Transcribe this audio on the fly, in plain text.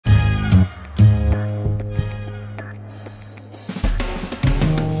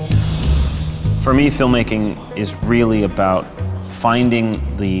For me, filmmaking is really about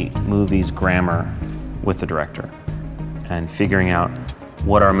finding the movie's grammar with the director and figuring out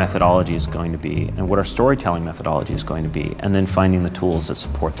what our methodology is going to be and what our storytelling methodology is going to be, and then finding the tools that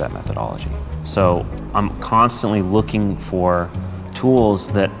support that methodology. So I'm constantly looking for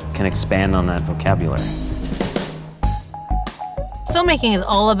tools that can expand on that vocabulary. Filmmaking is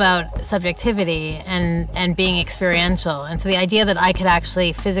all about subjectivity and being experiential. And so the idea that I could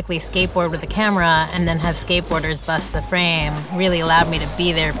actually physically skateboard with a camera and then have skateboarders bust the frame really allowed me to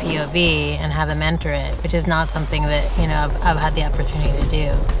be their POV and have them enter it, which is not something that, you know, I've had the opportunity to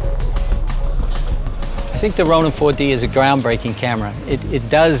do. I think the Ronin 4D is a groundbreaking camera. It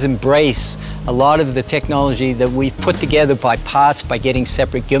does embrace a lot of the technology that we've put together by parts, by getting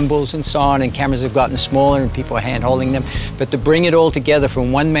separate gimbals and so on, and cameras have gotten smaller and people are hand-holding them. But to bring it all together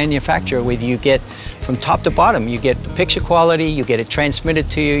from one manufacturer, where you get from top to bottom, you get the picture quality, you get it transmitted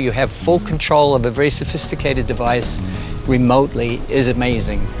to you, you have full control of a very sophisticated device remotely, is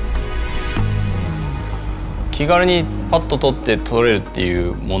amazing. 気軽にパッと撮って撮れるってい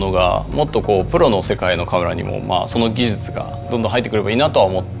うものがもっとこうプロの世界のカメラにもその技術がどんどん入ってくればいいなとは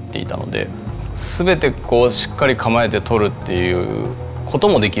思っていたので、全てこうしっかり構えて撮るっていうこと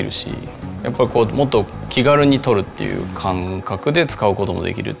もできるし、やっぱりこうもっと気軽に撮るっていう感覚で使うことも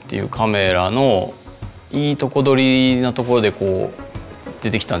できるっていうカメラのいいとこ取りなところでこう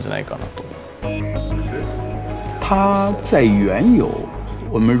出てきたんじゃないかなと。它在原有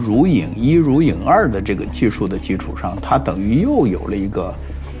我们如影一、如影二的这个技术的基础上，它等于又有了一个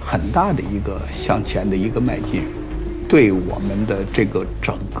很大的一个向前的一个迈进，对我们的这个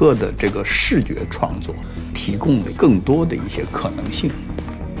整个的这个视觉创作提供了更多的一些可能性。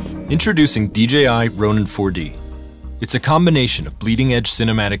Introducing DJI Ronin 4D. It's a combination of bleeding-edge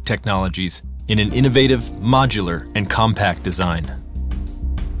cinematic technologies in an innovative, modular, and compact design.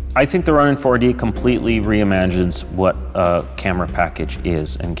 I think the Ronin 4D completely reimagines what a camera package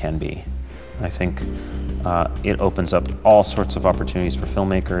is and can be. I think it opens up all sorts of opportunities for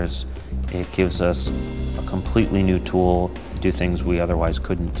filmmakers. It gives us a completely new tool to do things we otherwise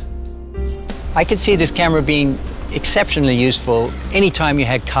couldn't. I could see this camera being exceptionally useful anytime you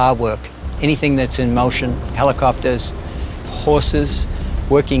had car work, anything that's in motion, helicopters, horses,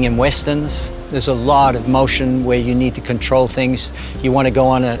 working in westerns. There's a lot of motion where you need to control things. You want to go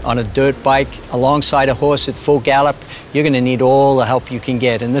on a dirt bike alongside a horse at full gallop, you're going to need all the help you can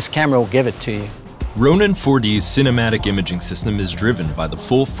get, and this camera will give it to you. Ronin 4D's cinematic imaging system is driven by the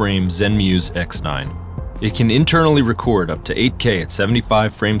full-frame ZenMuse X9. It can internally record up to 8K at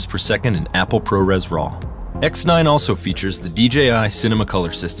 75 frames per second in Apple ProRes RAW. X9 also features the DJI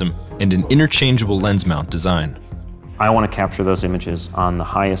Cinemacolor system and an interchangeable lens mount design. I want to capture those images on the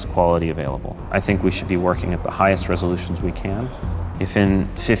highest quality available. I think we should be working at the highest resolutions we can. If in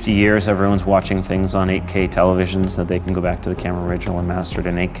 50 years everyone's watching things on 8K televisions, that they can go back to the camera original and master it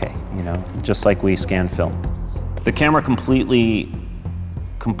in 8K, you know, just like we scan film. The camera completely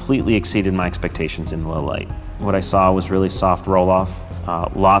exceeded my expectations in low light. What I saw was really soft roll-off,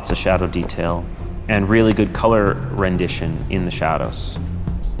 lots of shadow detail, and really good color rendition in the shadows.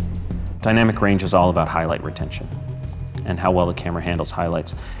 Dynamic range is all about highlight retention and how well the camera handles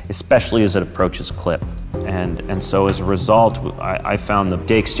highlights, especially as it approaches clip. And so as a result, I found the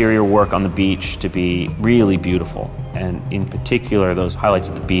day exterior work on the beach to be really beautiful, and in particular those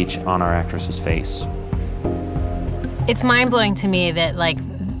highlights at the beach on our actress's face. It's mind-blowing to me that like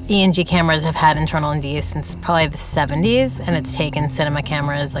E&G cameras have had internal NDs since probably the 70s, and it's taken cinema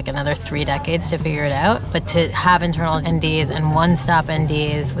cameras like another 3 decades to figure it out. But to have internal NDs and one-stop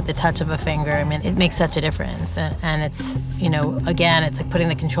NDs with the touch of a finger, I mean, it makes such a difference. And it's, you know, again, it's like putting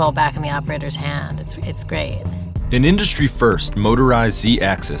the control back in the operator's hand. It's great. An industry-first motorized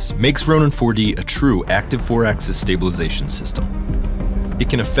Z-axis makes Ronin 4D a true active 4-axis stabilization system. It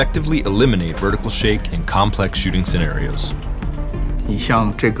can effectively eliminate vertical shake in complex shooting scenarios. 你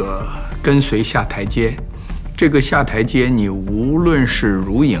像这个跟随下台阶，这个下台阶你无论是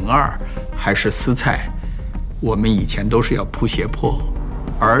如影2还是丝菜，我们以前都是要铺斜坡，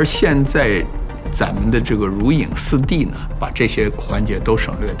而现在咱们的这个如影4D呢，把这些环节都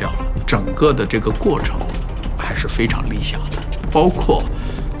省略掉了，整个的这个过程还是非常理想的，包括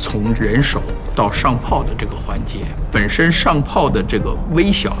从人手到上炮的这个环节，本身上炮的这个微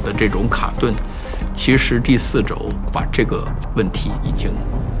小的这种卡顿。 其实第4轴把这个问题已经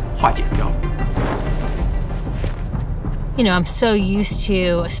化解掉了。I'm so used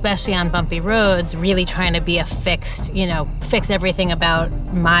to, especially on bumpy roads, really trying to be a fixed, fix everything about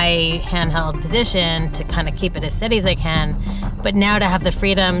my handheld position to kind of keep it as steady as I can. But now to have the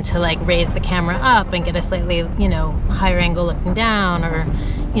freedom to like raise the camera up and get a slightly, higher angle looking down, or,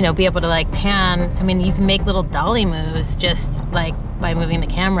 be able to like pan. I mean, you can make little dolly moves just like by moving the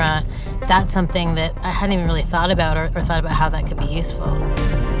camera. That's something that I hadn't even really thought about or thought about how that could be useful.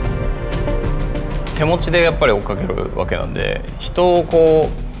 手持ちでやっぱり追っかけるわけなんで、人をこ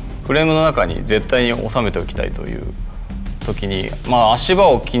うフレームの中に絶対に収めておきたいという時に、足場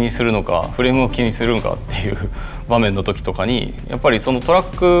を気にするのかフレームを気にするのかっていう場面の時とかに、やっぱりそのトラ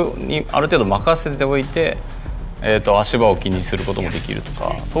ックにある程度任せておいて、足場を気にすることもできると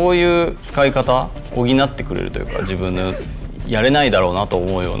か、そういう使い方補ってくれるというか、自分のやれないだろうなと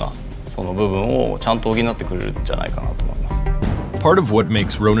思うようなその部分をちゃんと補ってくれるんじゃないかなと思います。Part of what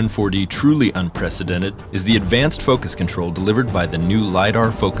makes Ronin 4D truly unprecedented is the advanced focus control delivered by the new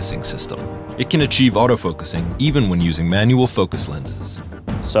LiDAR focusing system. It can achieve autofocusing even when using manual focus lenses.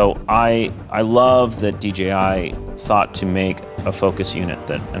 So I love that DJI thought to make a focus unit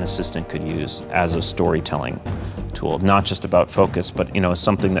that an assistant could use as a storytelling tool, not just about focus, but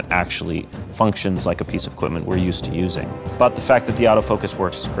something that actually functions like a piece of equipment we're used to using. But the fact that the autofocus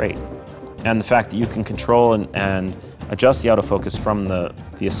works is great. And the fact that you can control and adjust the autofocus from the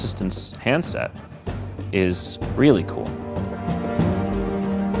assistant's handset is really cool.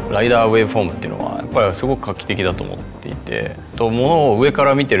 ライダーウェーブフォームっていうのはやっぱりすごく画期的だと思っていて、物を上か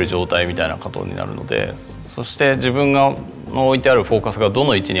ら見てる状態みたいなことになるので、そして自分が置いてあるフォーカスがど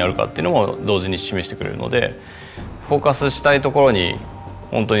の位置にあるかっていうのも同時に示してくれるので、フォーカスしたいところに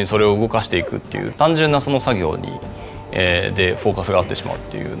本当にそれを動かしていくっていう単純なその作業にでフォーカスが合ってしまうっ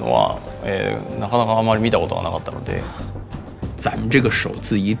ていうのは、なかなかあまり見たことがなかったので。咱们这个手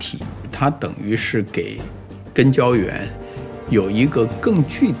自一体，它等于是给跟焦员有一个更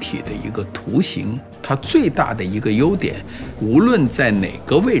具体的一个图形。它最大的一个优点，无论在哪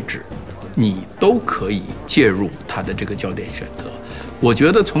个位置，你都可以介入它的这个焦点选择。我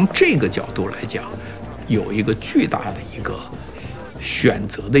觉得从这个角度来讲，有一个巨大的一个选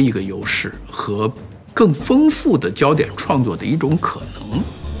择的一个优势和更丰富的焦点创作的一种可能。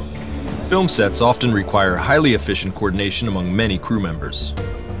Film sets often require highly efficient coordination among many crew members.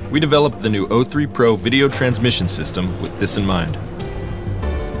 We developed the new O3 Pro video transmission system with this in mind.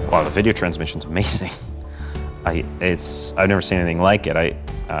 Wow, the video transmission's amazing. I've never seen anything like it.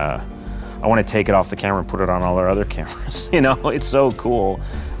 I want to take it off the camera and put it on all our other cameras. It's so cool.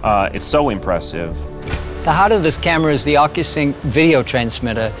 It's so impressive. The heart of this camera is the OcuSync video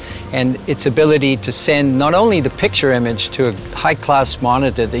transmitter and its ability to send not only the picture image to a high-class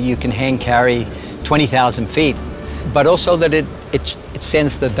monitor that you can hand carry 20,000 feet, but also that it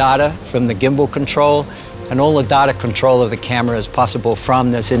sends the data from the gimbal control, and all the data control of the camera is possible from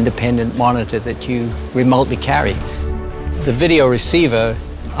this independent monitor that you remotely carry. The video receiver,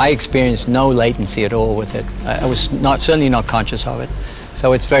 I experienced no latency at all with it. I was certainly not conscious of it,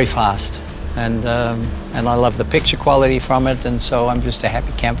 so it's very fast. And I love the picture quality from it, and so I'm just a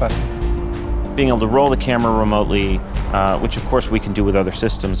happy camper. Being able to roll the camera remotely, which of course we can do with other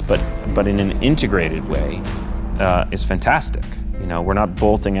systems, but in an integrated way, is fantastic. We're not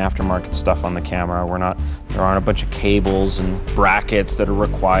bolting aftermarket stuff on the camera. There aren't a bunch of cables and brackets that are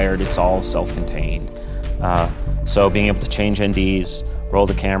required. It's all self-contained. So being able to change NDs, roll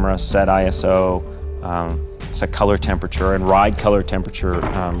the camera, set ISO, set color temperature, and ride color temperature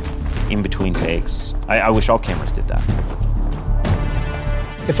in between takes. I wish all cameras did that.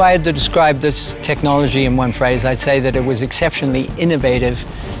 If I had to describe this technology in one phrase, I'd say that it was exceptionally innovative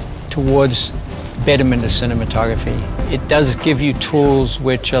towards betterment of cinematography. It does give you tools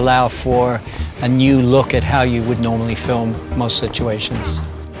which allow for a new look at how you would normally film most situations.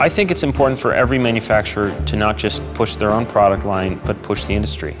 I think it's important for every manufacturer to not just push their own product line, but push the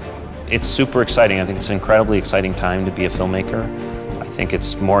industry. It's super exciting. I think it's an incredibly exciting time to be a filmmaker. I think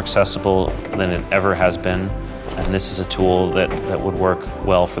it's more accessible than it ever has been, and this is a tool that would work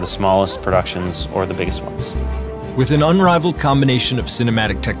well for the smallest productions or the biggest ones. With an unrivaled combination of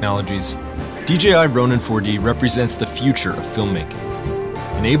cinematic technologies, DJI Ronin 4D represents the future of filmmaking,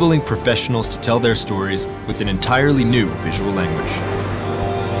 enabling professionals to tell their stories with an entirely new visual language.